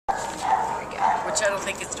which I don't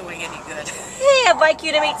think is doing any good. Hey, I'd like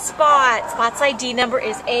you to meet Spot. Spot's ID number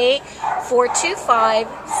is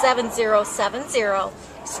A4257070.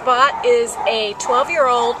 Spot is a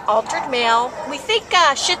 12-year-old altered male. We think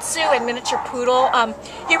Shih Tzu and miniature Poodle.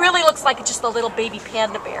 He really looks like just a little baby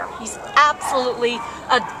panda bear. He's absolutely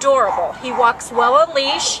adorable. He walks well on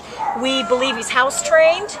leash. We believe he's house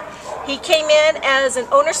trained. He came in as an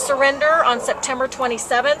owner surrender on September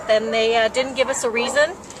 27th, and they didn't give us a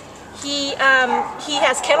reason. He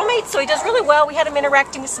has kennel mates, so he does really well. We had him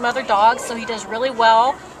interacting with some other dogs, so he does really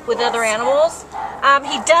well with other animals.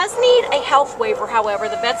 He does need a health waiver, however.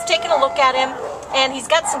 The vet's taken a look at him, and he's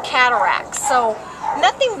got some cataracts. So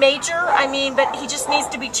nothing major, I mean, but he just needs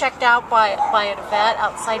to be checked out by a vet,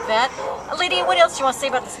 outside vet. Lydia, what else do you want to say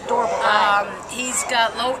about this adorable guy? He's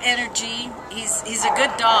got low energy. He's a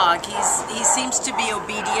good dog. He seems to be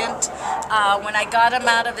obedient. When I got him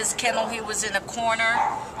out of his kennel, he was in a corner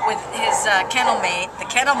with his kennel mate. The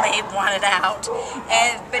kennel mate wanted out,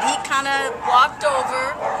 but he kind of walked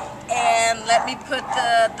over and let me put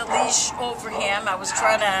the leash over him. I was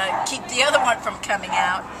trying to keep the other one from coming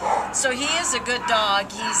out. So he is a good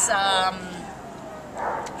dog. He's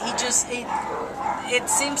it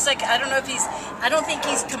seems like, I don't think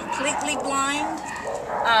he's completely blind,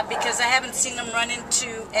 because I haven't seen him run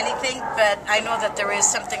into anything, but I know that there is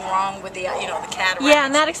something wrong with the the cataract. Yeah,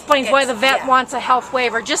 and that explains why the vet wants a health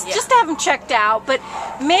waiver, just to have him checked out. But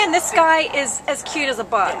man, this guy is as cute as a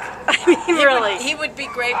bug. I mean, really. He would be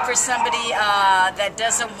great for somebody that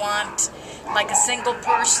doesn't want like a single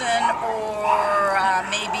person, or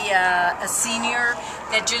maybe a senior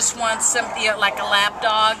that just wants something like a lap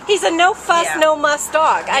dog. He's a no fuss, no muss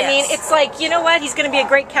dog. I mean, it's like, you know what, he's going to be a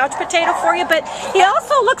great couch potato for you, but he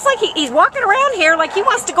also looks like he's walking around here like he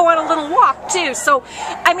wants to go on a little walk too. So,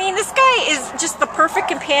 I mean, this guy is just the perfect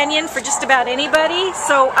companion for just about anybody.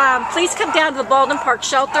 So, please come down to the Baldwin Park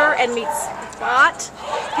shelter and meet Spot.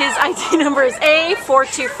 His ID number is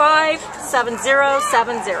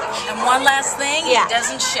A4257070. And one last thing, he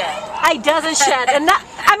doesn't shed. He doesn't shed. And that,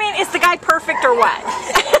 I mean, is the guy perfect or what?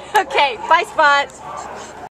 Okay, bye, Spot.